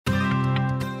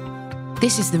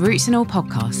This is the Roots and All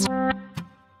podcast,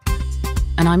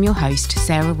 and I'm your host,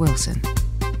 Sarah Wilson.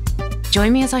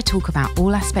 Join me as I talk about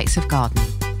all aspects of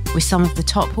gardening with some of the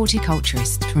top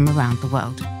horticulturists from around the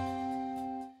world.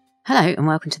 Hello and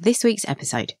welcome to this week's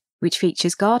episode, which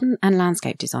features garden and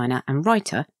landscape designer and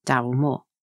writer Darryl Moore.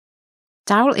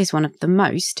 Darryl is one of the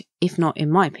most, if not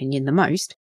in my opinion the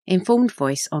most, informed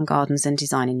voice on gardens and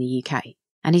design in the UK,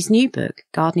 and his new book,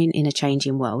 Gardening in a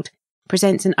Changing World,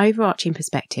 presents an overarching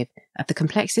perspective of the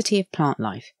complexity of plant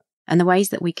life and the ways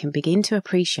that we can begin to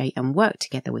appreciate and work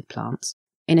together with plants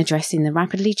in addressing the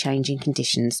rapidly changing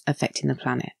conditions affecting the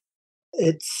planet.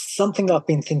 It's something I've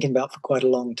been thinking about for quite a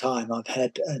long time. I've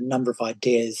had a number of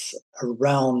ideas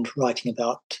around writing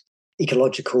about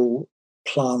ecological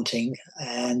planting,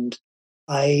 and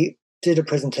I did a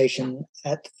presentation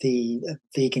at the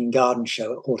vegan garden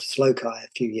show at Hortus Loci a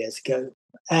few years ago.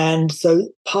 And so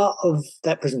part of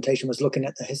that presentation was looking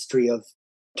at the history of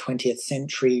 20th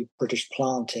century British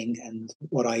planting and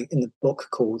what I, in the book,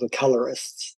 call the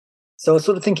colorists. So I was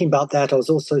sort of thinking about that. I was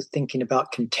also thinking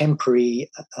about contemporary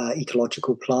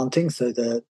ecological planting, so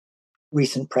the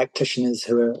recent practitioners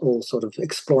who are all sort of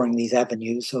exploring these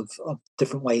avenues of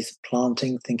different ways of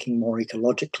planting, thinking more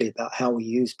ecologically about how we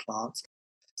use plants.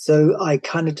 So I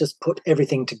kind of just put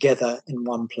everything together in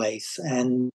one place,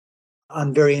 and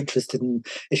I'm very interested in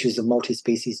issues of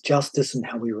multi-species justice and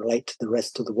how we relate to the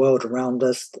rest of the world around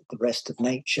us, the rest of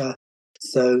nature.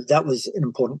 So that was an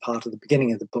important part of the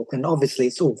beginning of the book. And obviously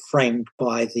it's all framed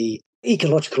by the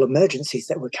ecological emergencies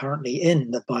that we're currently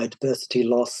in, the biodiversity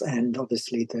loss and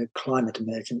obviously the climate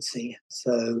emergency.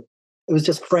 So it was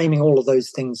just framing all of those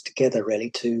things together really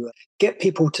to get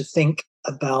people to think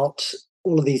about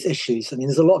all of these issues. I mean,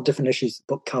 there's a lot of different issues the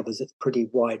book covers. It's pretty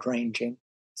wide ranging.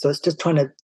 So it's just trying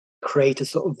to create a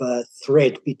sort of a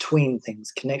thread between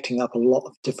things, connecting up a lot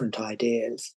of different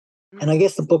ideas. And I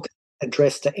guess the book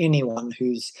addressed to anyone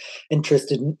who's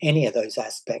interested in any of those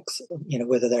aspects, you know,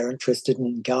 whether they're interested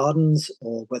in gardens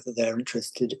or whether they're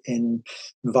interested in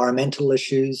environmental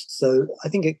issues. So I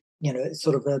think it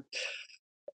sort of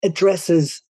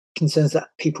addresses concerns that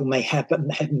people may have, but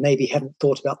maybe haven't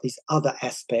thought about these other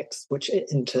aspects which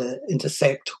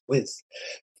intersect with,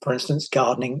 for instance,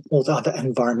 gardening or the other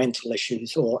environmental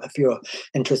issues. Or if you're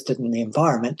interested in the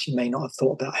environment, you may not have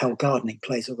thought about how gardening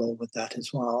plays a role with that as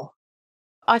well.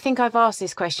 I think I've asked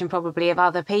this question probably of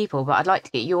other people, but I'd like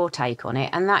to get your take on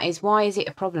it. And that is, why is it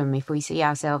a problem if we see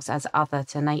ourselves as other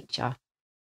to nature?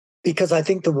 Because I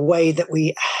think the way that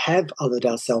we have othered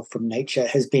ourselves from nature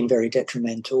has been very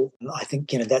detrimental. I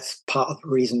think, that's part of the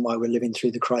reason why we're living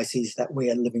through the crises that we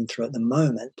are living through at the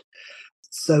moment.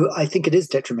 So I think it is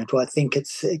detrimental. I think it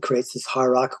creates this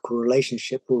hierarchical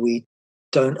relationship where we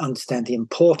don't understand the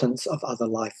importance of other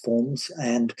life forms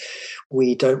and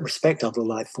we don't respect other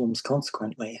life forms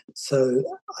consequently. So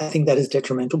I think that is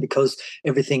detrimental because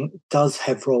everything does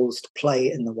have roles to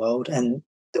play in the world, and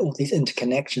all these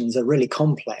interconnections are really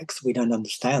complex. We don't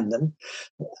understand them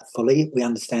fully. We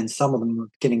understand some of them. We're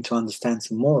beginning to understand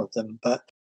some more of them, but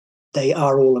they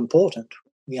are all important.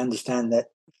 We understand that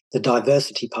the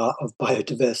diversity part of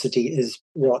biodiversity is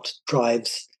what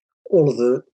drives all of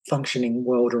the functioning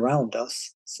world around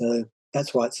us. So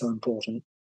that's why it's so important.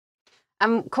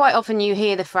 Quite often you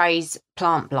hear the phrase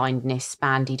plant blindness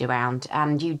bandied around,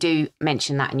 and you do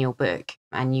mention that in your book.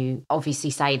 And you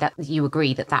obviously say that you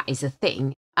agree that that is a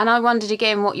thing. And I wondered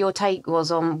again what your take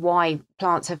was on why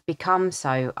plants have become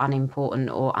so unimportant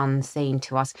or unseen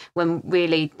to us when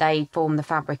really they form the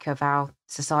fabric of our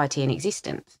society and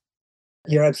existence.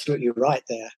 You're absolutely right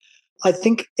there. I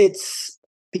think it's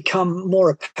become more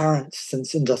apparent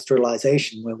since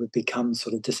industrialization, where we've become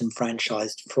sort of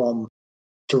disenfranchised from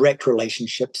direct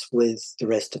relationships with the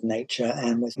rest of nature,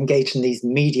 and we're engaged in these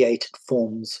mediated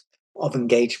forms of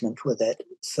engagement with it.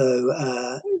 So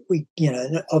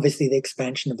obviously the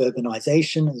expansion of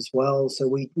urbanization as well. So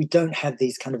we don't have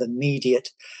these kind of immediate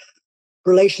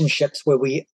relationships where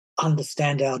we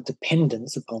understand our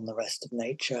dependence upon the rest of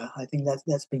nature. I think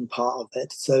that's been part of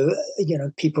it. So,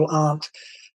 people aren't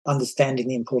understanding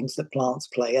the importance that plants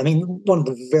play. I mean, one of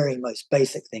the very most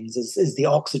basic things is the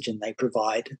oxygen they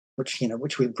provide, which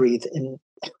we breathe in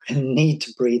and need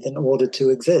to breathe in order to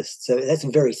exist. So that's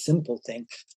a very simple thing,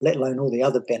 let alone all the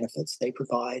other benefits they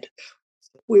provide.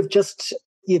 We've just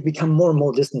become more and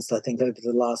more distanced, I think, over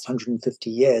the last 150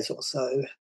 years or so.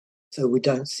 So we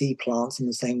don't see plants in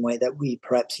the same way that we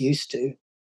perhaps used to.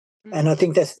 And I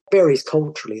think that varies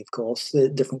culturally, of course. The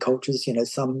different cultures,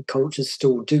 some cultures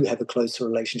still do have a closer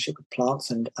relationship with plants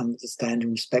and understand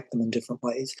and respect them in different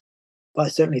ways. But I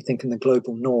certainly think in the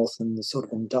global north and the sort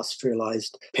of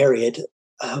industrialized period,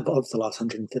 of the last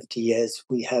 150 years,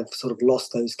 we have sort of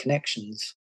lost those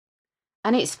connections.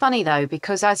 And it's funny though,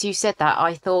 because as you said that,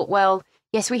 I thought, well,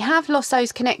 yes, we have lost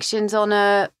those connections on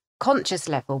a conscious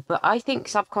level, but I think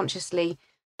subconsciously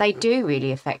they do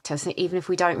really affect us, even if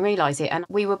we don't realise it. And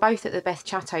we were both at the Beth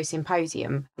Chatto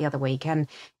Symposium the other week, and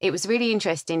it was really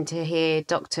interesting to hear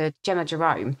Dr. Gemma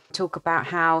Jerome talk about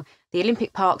how the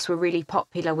Olympic parks were really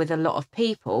popular with a lot of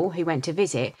people who went to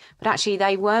visit, but actually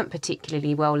they weren't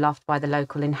particularly well loved by the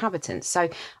local inhabitants. So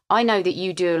I know that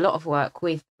you do a lot of work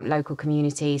with local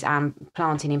communities and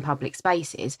planting in public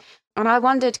spaces. And I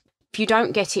wondered, if you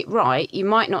don't get it right, you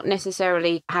might not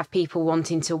necessarily have people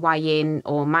wanting to weigh in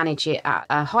or manage it at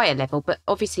a higher level, but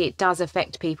obviously it does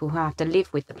affect people who have to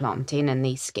live with the planting and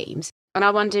these schemes. And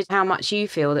I wondered how much you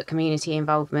feel that community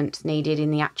involvement's needed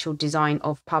in the actual design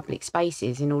of public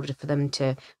spaces in order for them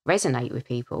to resonate with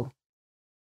people.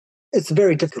 It's a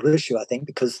very difficult issue, I think,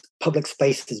 because public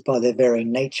spaces, by their very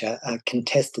nature, are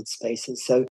contested spaces.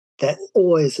 So there are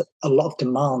always a lot of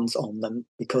demands on them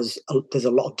because there's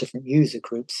a lot of different user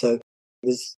groups. So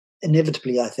there's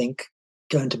inevitably, I think,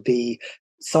 going to be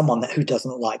someone who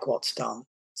doesn't like what's done.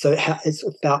 So it's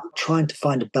about trying to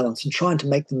find a balance and trying to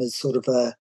make them as sort of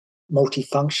a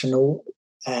multifunctional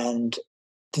and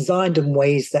designed in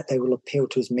ways that they will appeal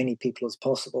to as many people as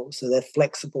possible. So they're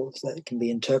flexible, so that it can be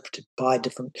interpreted by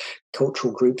different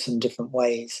cultural groups in different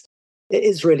ways. It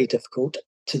is really difficult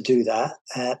to do that,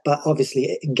 but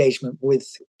obviously engagement with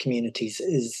communities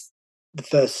is the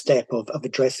first step of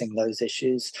addressing those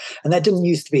issues. And that didn't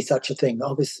used to be such a thing.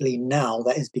 Obviously now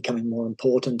that is becoming more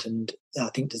important, and I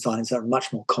think designers are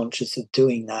much more conscious of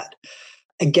doing that.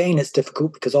 Again, it's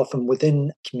difficult because often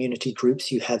within community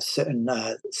groups, you have certain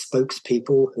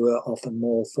spokespeople who are often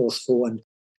more forceful and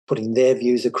putting their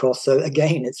views across. So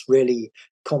again, it's really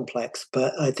complex.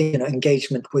 But I think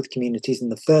engagement with communities in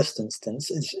the first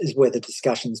instance is where the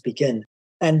discussions begin.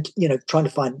 And trying to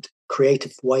find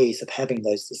creative ways of having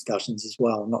those discussions as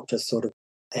well, not just sort of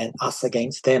an us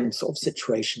against them sort of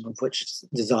situation, of which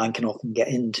design can often get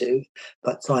into,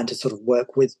 but trying to sort of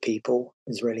work with people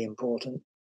is really important.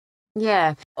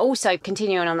 Yeah. Also,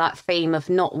 continuing on that theme of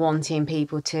not wanting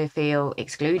people to feel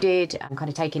excluded and kind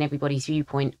of taking everybody's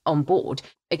viewpoint on board.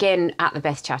 Again, at the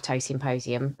Beth Chatto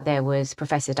Symposium, there was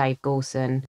Professor Dave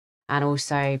Gawson and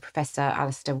also Professor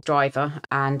Alistair Driver,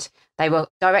 and they were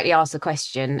directly asked the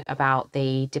question about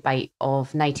the debate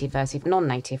of native versus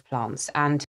non-native plants.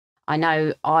 And I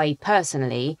know I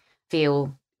personally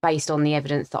feel, based on the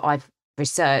evidence that I've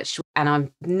research, and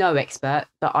I'm no expert,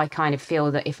 but I kind of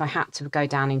feel that if I had to go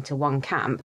down into one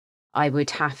camp, I would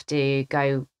have to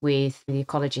go with the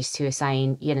ecologists who are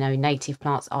saying, native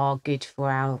plants are good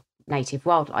for our native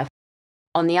wildlife.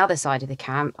 On the other side of the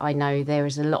camp, I know there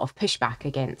is a lot of pushback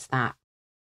against that.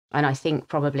 And I think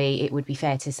probably it would be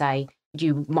fair to say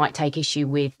you might take issue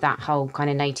with that whole kind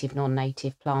of native,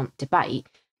 non-native plant debate.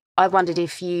 I wondered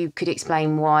if you could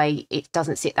explain why it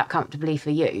doesn't sit that comfortably for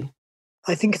you.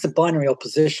 I think it's a binary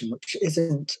opposition, which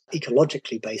isn't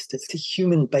ecologically based. It's a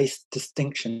human-based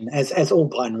distinction, as all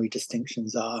binary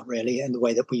distinctions are, really, in the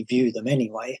way that we view them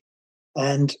anyway.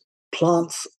 And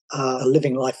plants are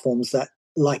living life forms that,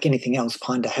 like anything else,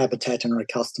 find a habitat and are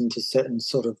accustomed to certain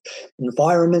sort of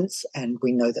environments. And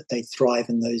we know that they thrive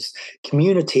in those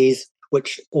communities,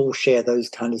 which all share those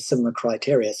kind of similar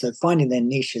criteria. So finding their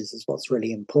niches is what's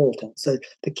really important. So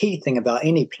the key thing about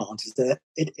any plant is that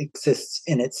it exists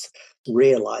in its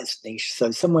realized niche. So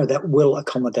somewhere that will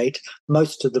accommodate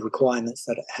most of the requirements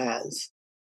that it has.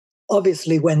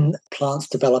 Obviously, when plants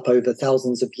develop over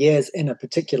thousands of years in a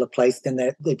particular place, then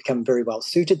they become very well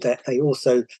suited. That they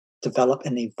also develop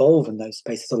and evolve in those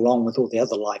spaces along with all the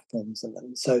other life forms in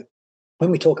them. So when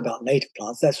we talk about native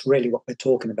plants, that's really what we're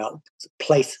talking about,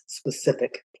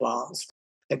 place-specific plants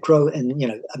that grow in,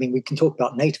 we can talk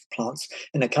about native plants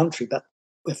in a country, but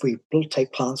if we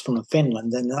take plants from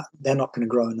Finland, then they're not going to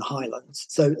grow in the highlands.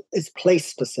 So it's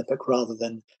place-specific rather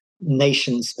than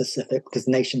nation-specific, because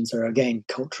nations are, again,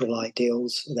 cultural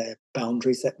ideals, they're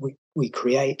boundaries that we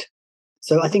create.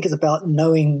 So I think it's about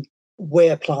knowing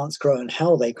where plants grow and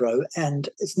how they grow. And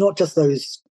it's not just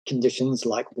those conditions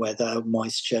like weather,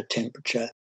 moisture, temperature,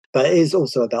 but it is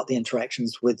also about the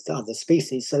interactions with other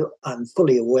species. So I'm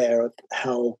fully aware of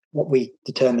how what we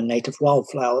determine native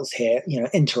wildflowers here,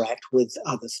 interact with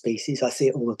other species. I see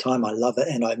it all the time. I love it.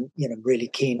 And I'm, really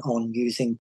keen on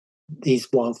using these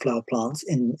wildflower plants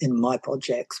in my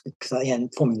projects because I am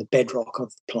forming the bedrock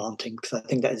of planting, because I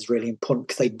think that is really important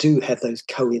because they do have those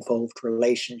co-evolved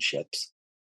relationships.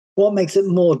 What makes it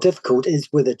more difficult is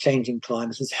with a changing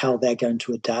climate is how they're going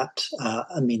to adapt.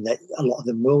 That a lot of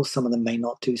them will, some of them may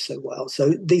not do so well.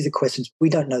 So these are questions, we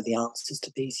don't know the answers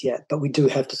to these yet, but we do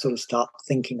have to sort of start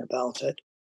thinking about it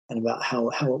and about how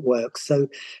it works. So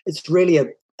it's really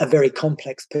a very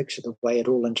complex picture, the way it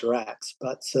all interacts.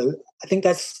 But so I think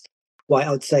that's why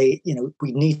I would say,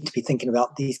 we need to be thinking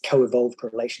about these co-evolved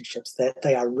relationships, that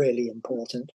they are really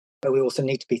important. But we also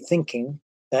need to be thinking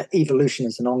that evolution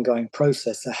is an ongoing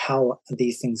process. So how are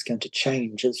these things going to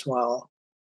change as well?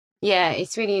 Yeah,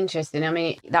 it's really interesting. I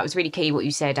mean, that was really key what you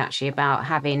said actually about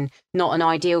having not an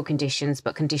ideal conditions,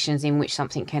 but conditions in which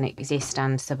something can exist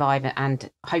and survive and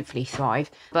hopefully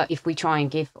thrive. But if we try and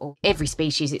give every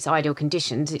species its ideal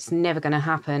conditions, it's never going to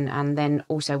happen. And then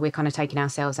also we're kind of taking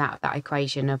ourselves out of that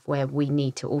equation of where we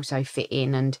need to also fit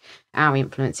in and our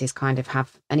influences kind of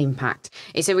have an impact.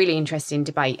 It's a really interesting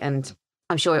debate and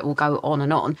I'm sure it will go on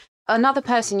and on. Another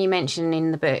person you mention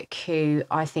in the book who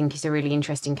I think is a really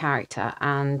interesting character,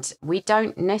 and we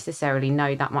don't necessarily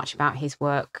know that much about his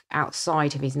work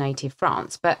outside of his native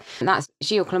France, but that's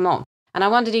Gilles Clement. And I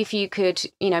wondered if you could,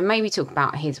 maybe talk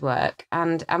about his work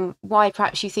and why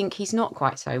perhaps you think he's not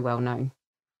quite so well known.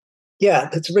 Yeah,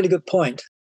 that's a really good point.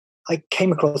 I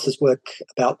came across his work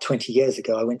about 20 years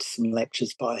ago. I went to some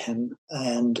lectures by him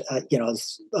and, I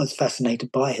was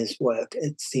fascinated by his work.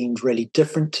 It seemed really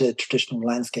different to traditional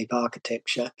landscape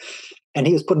architecture. And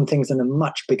he was putting things in a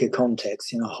much bigger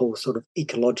context, a whole sort of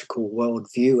ecological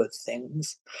worldview of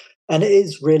things. And it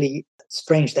is really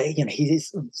strange that, he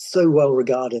is so well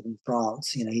regarded in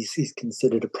France. He's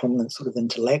considered a prominent sort of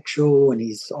intellectual and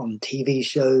he's on TV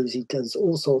shows. He does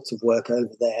all sorts of work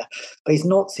over there, but he's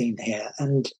not seen here.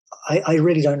 And I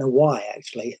really don't know why,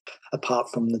 actually,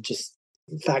 apart from the just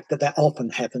fact that often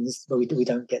happens, but we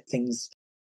don't get things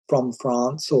from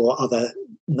France or other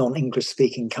non-English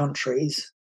speaking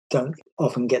countries don't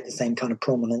often get the same kind of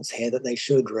prominence here that they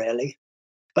should, really.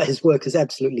 But his work is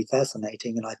absolutely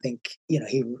fascinating, and I think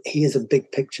he is a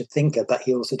big picture thinker, but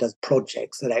he also does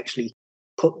projects that actually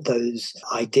put those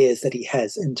ideas that he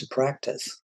has into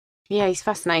practice. Yeah, he's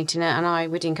fascinating, and I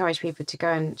would encourage people to go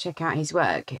and check out his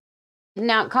work.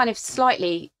 Now, kind of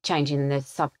slightly changing the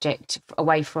subject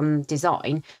away from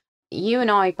design, you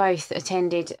and I both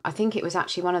attended, I think it was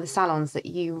actually one of the salons that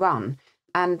you run,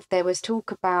 and there was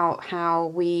talk about how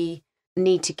we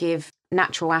need to give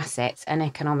natural assets an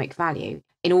economic value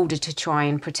in order to try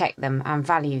and protect them and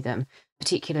value them,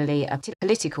 particularly at a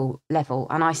political level.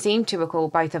 And I seem to recall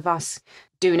both of us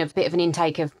doing a bit of an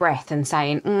intake of breath and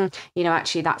saying,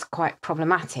 actually, that's quite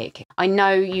problematic. I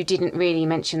know you didn't really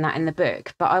mention that in the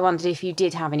book, but I wondered if you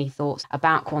did have any thoughts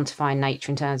about quantifying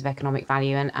nature in terms of economic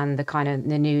value and the kind of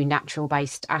the new natural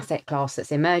based asset class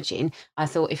that's emerging. I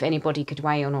thought if anybody could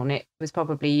weigh on it, it was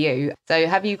probably you. So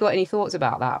have you got any thoughts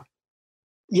about that?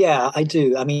 Yeah, I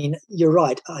do. I mean, you're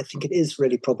right. I think it is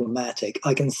really problematic.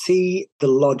 I can see the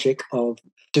logic of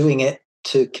doing it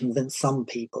to convince some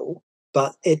people,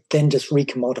 but it then just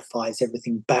recommodifies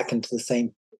everything back into the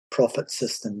same profit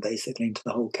system, basically, into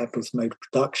the whole capitalist mode of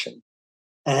production.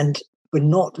 And we're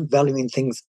not valuing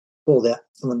things for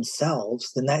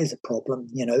themselves, then that is a problem.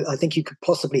 I think you could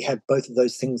possibly have both of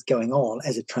those things going on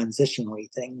as a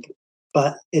transitionary thing,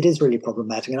 but it is really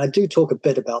problematic. And I do talk a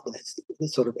bit about the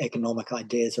sort of economic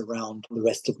ideas around the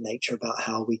rest of nature, about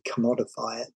how we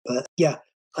commodify it. But yeah,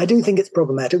 I do think it's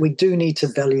problematic. We do need to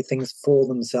value things for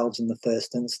themselves in the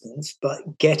first instance,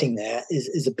 but getting there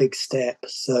is a big step.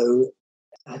 So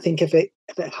I think if it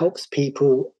helps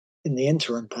people in the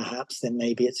interim, perhaps, then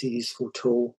maybe it's a useful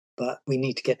tool. But we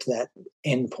need to get to that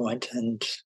end point, and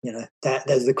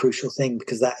that's the crucial thing,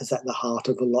 because that is at the heart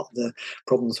of a lot of the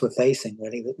problems we're facing.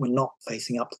 Really, that we're not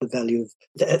facing up to the value of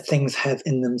that things have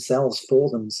in themselves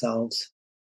for themselves.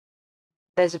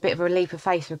 There's a bit of a leap of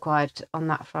faith required on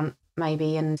that front,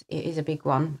 maybe, and it is a big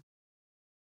one.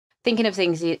 Thinking of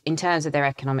things in terms of their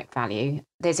economic value,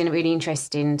 there's a really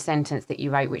interesting sentence that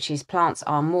you wrote, which is plants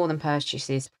are more than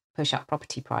purchases, push up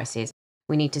property prices.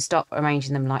 We need to stop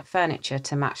arranging them like furniture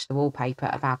to match the wallpaper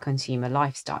of our consumer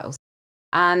lifestyles.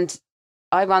 And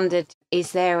I wondered,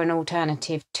 is there an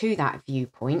alternative to that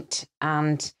viewpoint?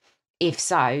 And if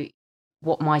so,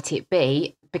 what might it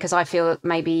be? Because I feel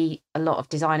maybe a lot of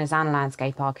designers and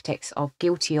landscape architects are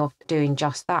guilty of doing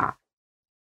just that.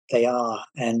 They are,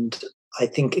 and I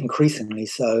think increasingly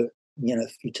so.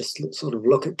 If you just sort of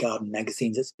look at garden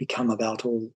magazines, it's become about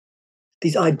all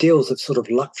these ideals of sort of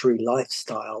luxury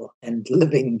lifestyle and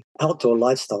living outdoor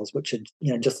lifestyles, which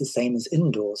are just the same as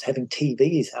indoors, having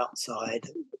TVs outside,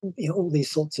 all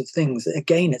these sorts of things.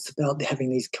 Again, it's about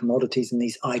having these commodities and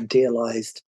these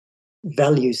idealized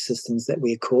value systems that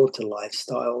we accord to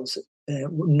lifestyles.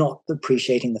 not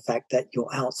appreciating the fact that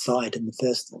you're outside in the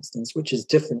first instance, which is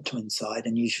different to inside,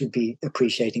 and you should be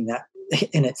appreciating that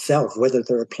in itself, whether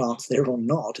there are plants there or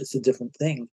not. It's a different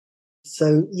thing.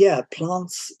 So yeah,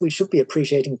 plants, we should be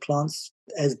appreciating plants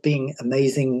as being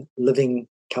amazing living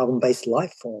carbon-based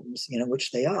life forms,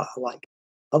 which they are, like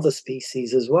other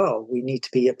species as well. We need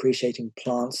to be appreciating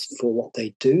plants for what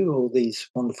they do, all these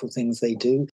wonderful things they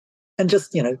do, and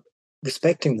just,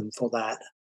 respecting them for that.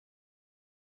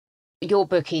 Your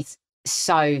book is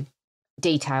so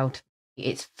detailed.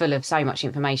 It's full of so much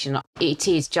information. It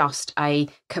is just a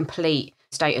complete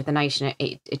state of the nation.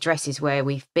 It addresses where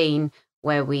we've been,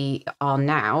 where we are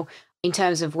now. In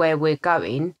terms of where we're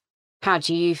going, how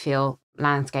do you feel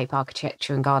landscape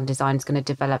architecture and garden design is going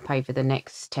to develop over the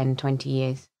next 10, 20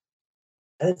 years?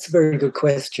 That's a very good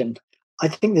question. I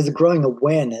think there's a growing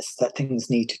awareness that things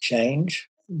need to change.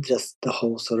 Just the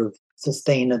whole sort of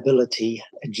sustainability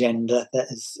agenda that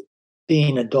is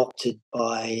being adopted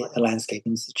by the Landscape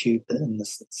Institute and the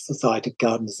Society of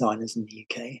Garden Designers in the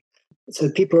UK. So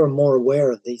people are more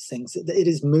aware of these things. It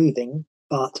is moving,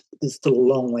 but there's still a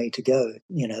long way to go.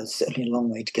 Certainly a long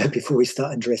way to go before we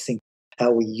start addressing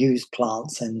how we use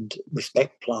plants and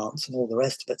respect plants and all the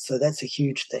rest of it. So that's a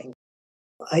huge thing.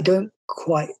 I don't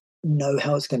quite know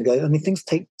how it's going to go. I mean, things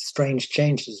take strange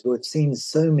changes. We've seen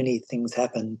so many things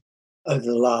happen over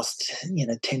the last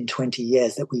 10, 20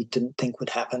 years that we didn't think would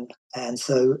happen. And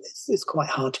so it's quite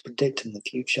hard to predict in the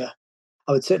future.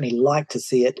 I would certainly like to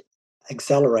see it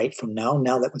accelerate from now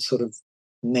that we've sort of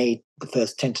made the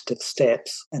first tentative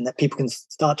steps and that people can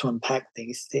start to unpack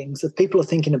these things. If people are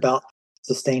thinking about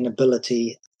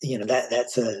sustainability,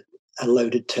 that's a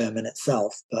loaded term in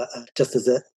itself, but just as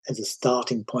a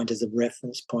starting point, as a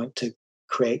reference point to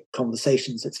create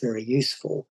conversations, it's very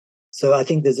useful. So I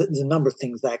think there's a number of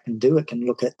things that it can do. It can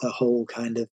look at the whole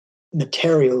kind of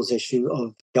materials issue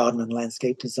of garden and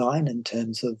landscape design in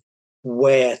terms of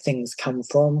where things come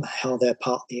from, how they're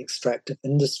part of the extractive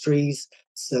industries.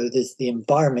 So there's the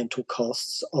environmental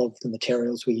costs of the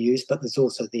materials we use, but there's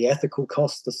also the ethical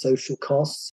costs, the social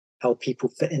costs, how people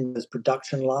fit in those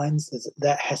production lines.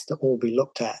 That has to all be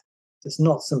looked at. It's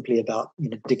not simply about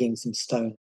digging some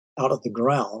stone out of the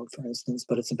ground, for instance,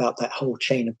 but it's about that whole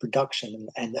chain of production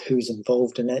and who's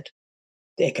involved in it,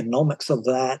 the economics of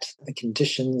that, the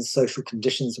conditions, social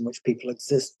conditions in which people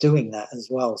exist doing that as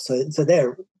well. So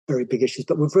they're very big issues,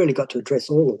 but we've really got to address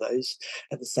all of those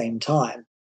at the same time.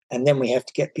 And then we have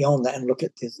to get beyond that and look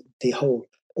at the whole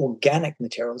organic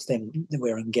materials then that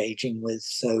we're engaging with.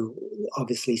 So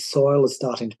obviously soil is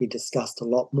starting to be discussed a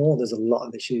lot more. There's a lot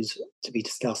of issues to be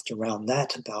discussed around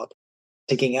that, about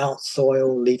digging out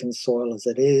soil, leaving soil as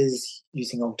it is,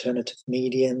 using alternative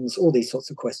mediums, all these sorts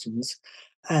of questions.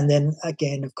 And then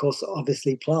again, of course,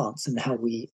 obviously plants and how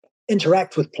we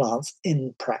interact with plants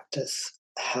in practice,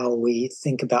 how we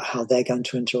think about how they're going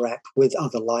to interact with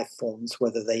other life forms,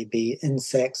 whether they be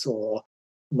insects or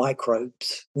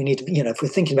microbes. We need to, if we're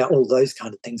thinking about all those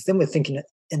kind of things, then we're thinking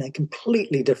in a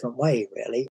completely different way,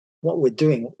 really. What we're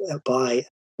doing by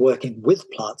working with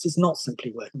plants is not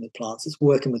simply working with plants, it's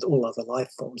working with all other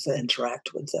life forms that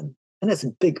interact with them. And that's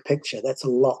a big picture. That's a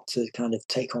lot to kind of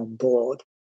take on board.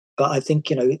 But I think,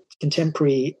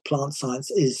 contemporary plant science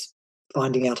is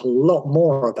finding out a lot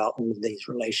more about all of these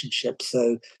relationships.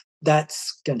 So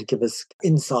that's going to give us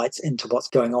insights into what's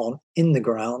going on in the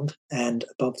ground and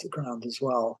above the ground as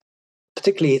well,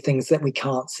 particularly things that we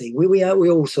can't see. We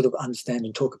all sort of understand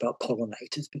and talk about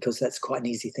pollinators because that's quite an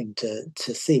easy thing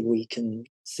to see. We can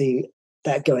see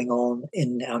that going on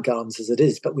in our gardens as it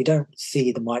is, but we don't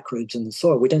see the microbes in the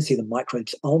soil. We don't see the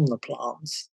microbes on the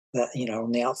plants, that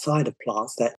on the outside of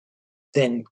plants that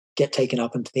then get taken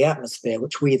up into the atmosphere,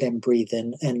 which we then breathe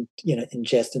in and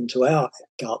ingest into our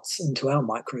guts, into our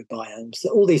microbiomes,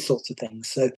 all these sorts of things.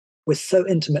 So we're so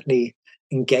intimately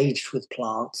engaged with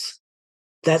plants.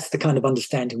 That's the kind of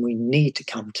understanding we need to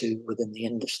come to within the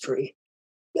industry.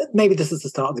 Maybe this is the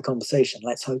start of the conversation.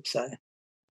 Let's hope so.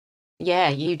 Yeah,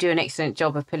 you do an excellent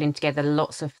job of pulling together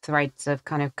lots of threads of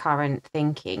kind of current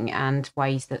thinking and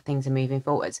ways that things are moving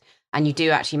forwards. And you do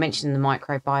actually mention the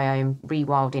microbiome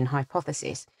rewilding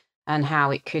hypothesis and how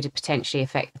it could potentially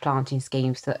affect the planting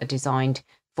schemes that are designed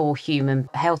for human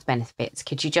health benefits.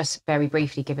 Could you just very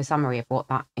briefly give a summary of what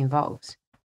that involves?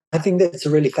 I think that's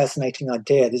a really fascinating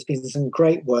idea. There's been some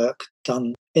great work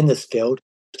done in this field,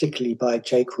 particularly by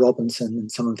Jake Robinson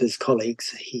and some of his colleagues.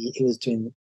 He was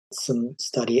doing some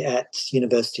study at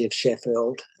University of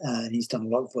Sheffield, and he's done a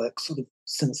lot of work sort of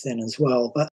since then as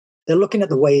well. But they're looking at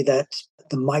the way that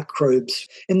the microbes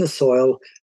in the soil,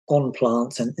 on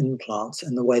plants and in plants,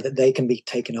 and the way that they can be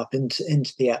taken up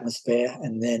into the atmosphere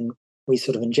and then we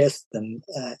sort of ingest them,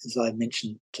 as I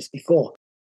mentioned just before.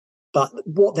 But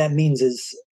what that means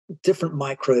is different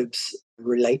microbes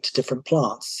relate to different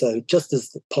plants. So just as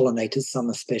the pollinators, some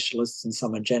are specialists and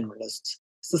some are generalists,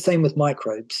 it's the same with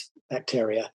microbes,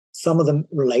 bacteria. Some of them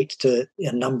relate to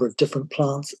a number of different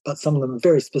plants, but some of them are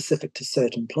very specific to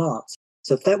certain plants.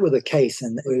 So if that were the case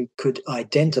and we could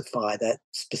identify that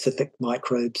specific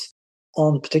microbes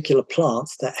on particular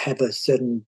plants that have a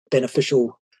certain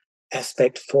beneficial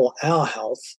aspect for our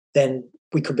health, then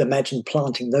we could imagine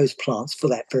planting those plants for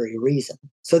that very reason.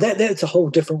 So that's a whole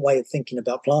different way of thinking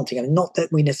about planting. And not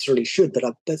that we necessarily should, but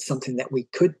that's something that we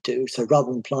could do. So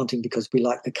rather than planting because we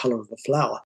like the color of a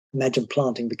flower, imagine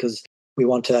planting because we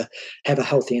want to have a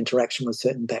healthy interaction with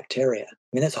certain bacteria. I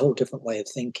mean, that's a whole different way of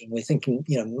thinking. We're thinking,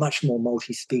 much more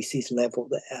multi-species level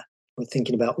there. We're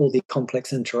thinking about all the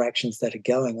complex interactions that are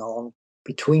going on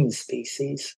between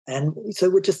species. And so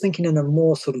we're just thinking in a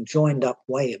more sort of joined up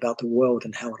way about the world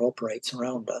and how it operates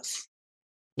around us.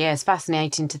 Yeah, it's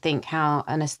fascinating to think how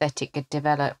an aesthetic could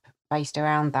develop based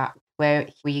around that, where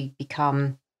we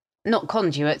become not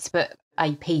conduits, but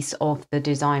a piece of the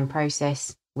design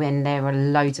process when there are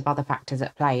loads of other factors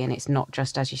at play. And it's not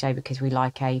just, as you say, because we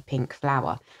like a pink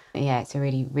flower. Yeah, it's a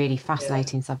really, really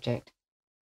fascinating subject.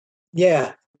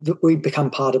 Yeah. We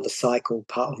become part of the cycle,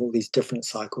 part of all these different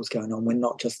cycles going on. We're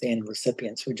not just the end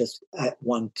recipients. We're just at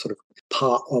one sort of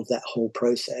part of that whole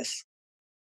process.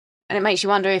 And it makes you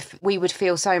wonder if we would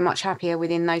feel so much happier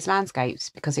within those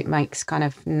landscapes because it makes kind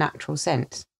of natural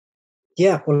sense.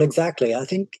 Yeah, well, exactly. I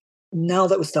think now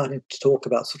that we're starting to talk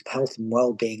about sort of health and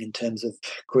well-being in terms of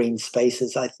green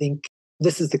spaces, I think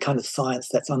this is the kind of science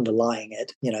that's underlying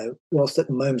it. Whilst at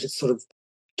the moment it's sort of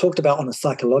talked about on a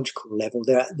psychological level,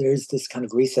 there is this kind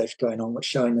of research going on which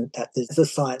showing that there's a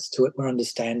science to it. We're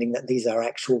understanding that these are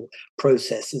actual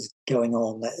processes going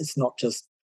on, that it's not just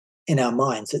in our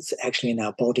minds, it's actually in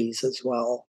our bodies as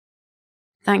well.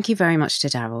 Thank you very much to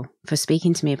Darryl for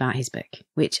speaking to me about his book,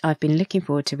 which I've been looking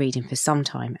forward to reading for some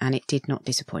time, and it did not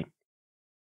disappoint.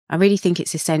 I really think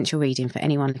it's essential reading for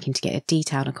anyone looking to get a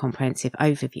detailed and comprehensive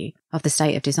overview of the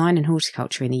state of design and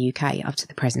horticulture in the UK up to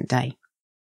the present day.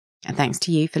 And thanks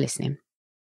to you for listening.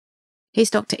 Here's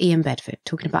Dr. Ian Bedford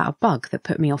talking about a bug that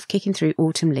put me off kicking through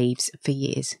autumn leaves for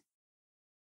years.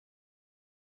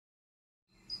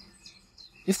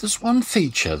 If there's one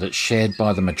feature that's shared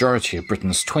by the majority of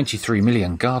Britain's 23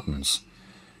 million gardens,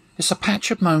 it's a patch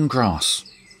of mown grass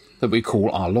that we call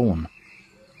our lawn.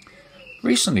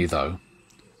 Recently, though,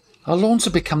 our lawns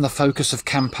have become the focus of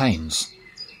campaigns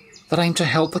that aim to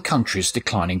help the country's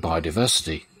declining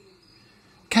biodiversity.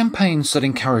 Campaigns that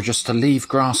encourage us to leave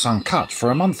grass uncut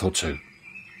for a month or two.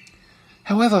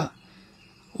 However,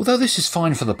 although this is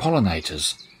fine for the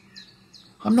pollinators,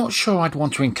 I'm not sure I'd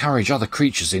want to encourage other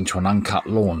creatures into an uncut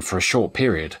lawn for a short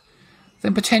period,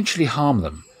 then potentially harm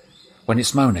them when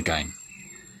it's mown again.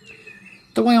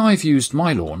 The way I've used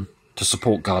my lawn to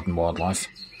support garden wildlife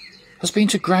has been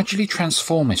to gradually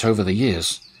transform it over the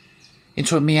years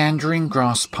into a meandering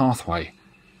grass pathway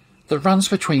that runs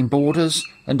between borders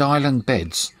and island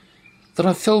beds that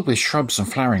I've filled with shrubs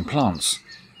and flowering plants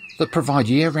that provide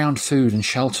year-round food and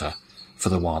shelter for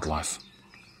the wildlife.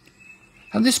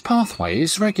 And this pathway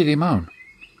is regularly mown,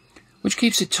 which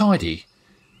keeps it tidy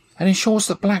and ensures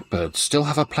that blackbirds still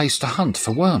have a place to hunt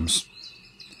for worms.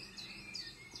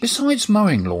 Besides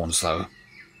mowing lawns, though,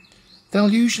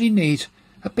 they'll usually need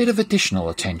a bit of additional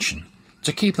attention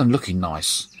to keep them looking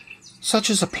nice, such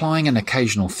as applying an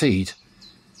occasional feed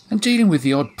and dealing with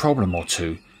the odd problem or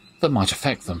two that might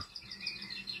affect them.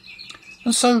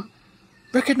 And so,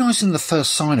 recognising the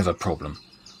first sign of a problem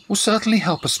will certainly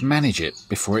help us manage it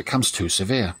before it comes too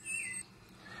severe.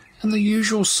 And the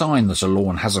usual sign that a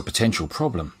lawn has a potential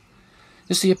problem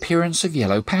is the appearance of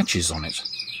yellow patches on it.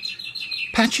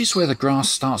 Patches where the grass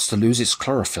starts to lose its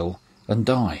chlorophyll and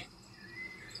die.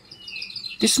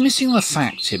 Dismissing the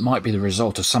fact it might be the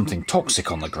result of something toxic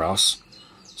on the grass,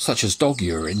 such as dog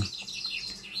urine,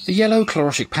 the yellow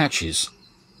chlorotic patches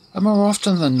are more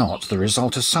often than not the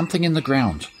result of something in the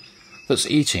ground that's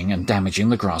eating and damaging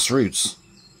the grass roots.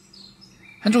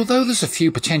 And although there's a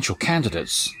few potential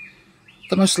candidates,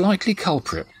 the most likely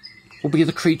culprit will be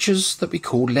the creatures that we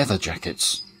call leather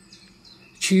jackets.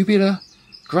 Tubular,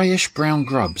 greyish-brown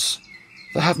grubs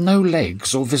that have no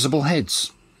legs or visible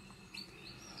heads.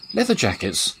 Leather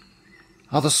jackets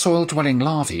are the soil-dwelling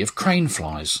larvae of crane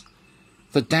flies,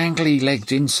 the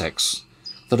dangly-legged insects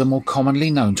that are more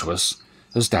commonly known to us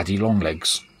as daddy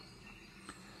longlegs.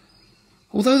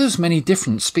 Although there's many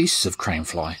different species of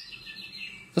cranefly,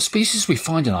 the species we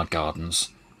find in our gardens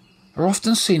are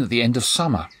often seen at the end of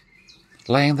summer,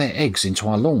 laying their eggs into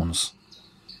our lawns.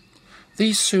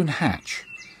 These soon hatch,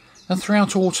 and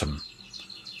throughout autumn,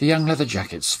 the young leather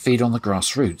jackets feed on the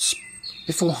grass roots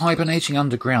before hibernating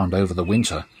underground over the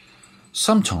winter,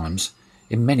 sometimes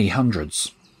in many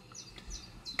hundreds.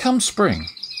 Come spring,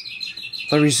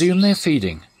 they resume their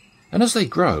feeding, and as they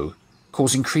grow,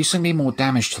 cause increasingly more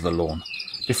damage to the lawn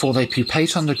before they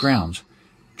pupate underground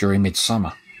during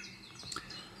midsummer.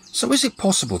 So is it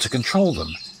possible to control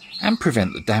them and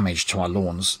prevent the damage to our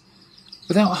lawns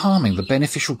without harming the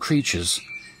beneficial creatures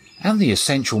and the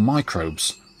essential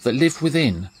microbes that live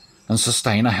within and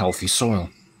sustain a healthy soil?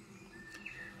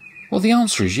 Well, the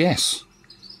answer is yes.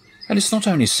 And it's not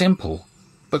only simple,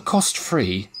 but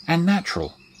cost-free and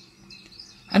natural.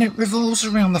 And it revolves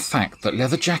around the fact that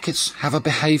leather jackets have a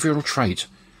behavioural trait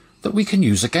that we can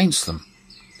use against them.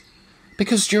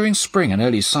 Because during spring and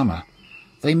early summer,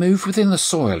 they move within the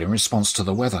soil in response to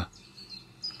the weather.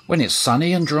 When it's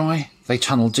sunny and dry, they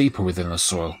tunnel deeper within the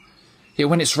soil. Yet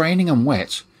when it's raining and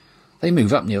wet, they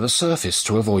move up near the surface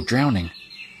to avoid drowning.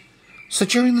 So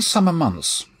during the summer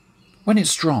months, when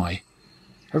it's dry,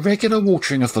 a regular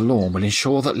watering of the lawn will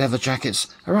ensure that leather jackets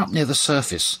are up near the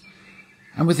surface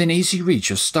and within easy reach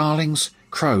of starlings,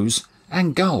 crows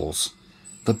and gulls,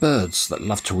 the birds that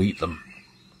love to eat them.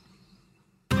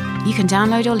 You can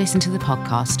download or listen to the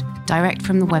podcast direct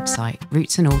from the website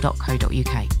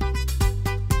rootsandall.co.uk.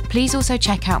 Please also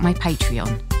check out my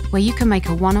Patreon, where you can make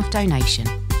a one-off donation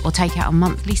or take out a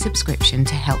monthly subscription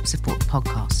to help support the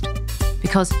podcast.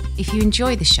 Because if you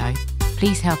enjoy the show,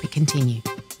 please help it continue.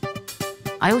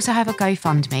 I also have a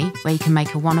GoFundMe where you can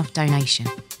make a one-off donation.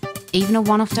 Even a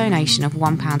one-off donation of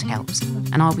 £1 helps,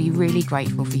 and I'll be really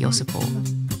grateful for your support.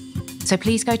 So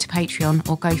please go to Patreon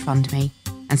or GoFundMe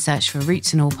and search for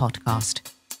Roots and All Podcast.